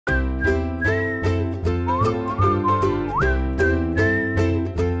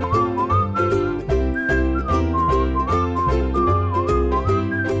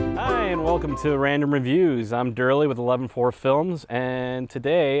to Random Reviews. I'm Durley with 11-4 Films, and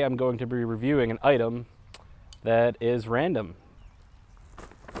today I'm going to be reviewing an item that is random.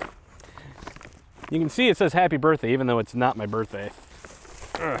 You can see it says happy birthday even though it's not my birthday.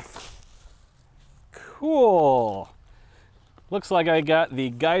 Ugh. Cool. Looks like I got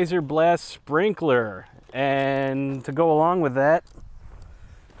the Geyser Blast Sprinkler, and to go along with that,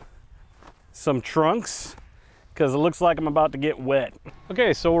 some trunks, because it looks like I'm about to get wet.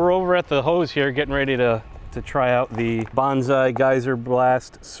 Okay, so we're over at the hose here getting ready to try out the Banzai Geyser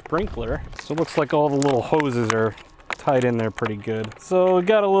Blast Sprinkler. So it looks like all the little hoses are tied in there pretty good. So we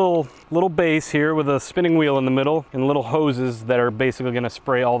got a little base here with a spinning wheel in the middle and little hoses that are basically going to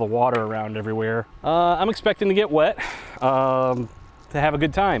spray all the water around everywhere. I'm expecting to get wet, to have a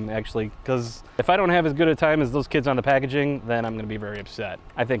good time actually, because if I don't have as good a time as those kids on the packaging, then I'm going to be very upset.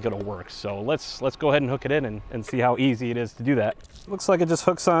 I think it'll work, so let's go ahead and hook it in and see how easy it is to do that. Looks like it just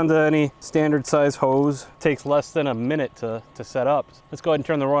hooks onto any standard size hose. Takes less than a minute to set up. Let's go ahead and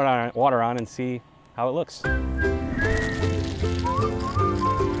turn the water on and see how it looks.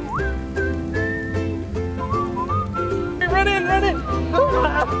 Run in, run in!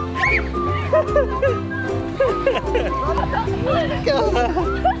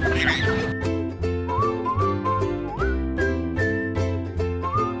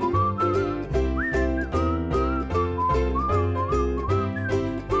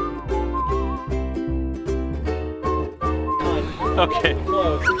 Okay.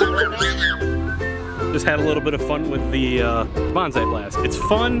 Just had a little bit of fun with the Banzai Blast. It's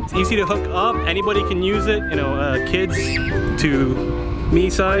fun, it's easy to hook up, anybody can use it, you know, kids to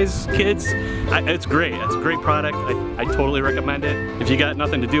me-size kids. It's great, it's a great product. I totally recommend it. If you got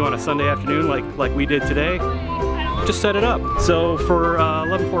nothing to do on a Sunday afternoon like we did today, just set it up. So for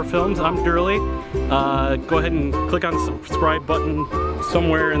 11-4 Films, I'm Durley. Go ahead and click on the subscribe button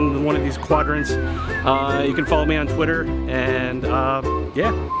somewhere in one of these quadrants. You can follow me on Twitter, and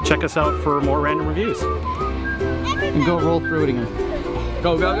yeah, check us out for more random reviews. And go roll through it again.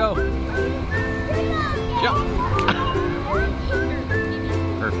 Go, go, go. Yeah.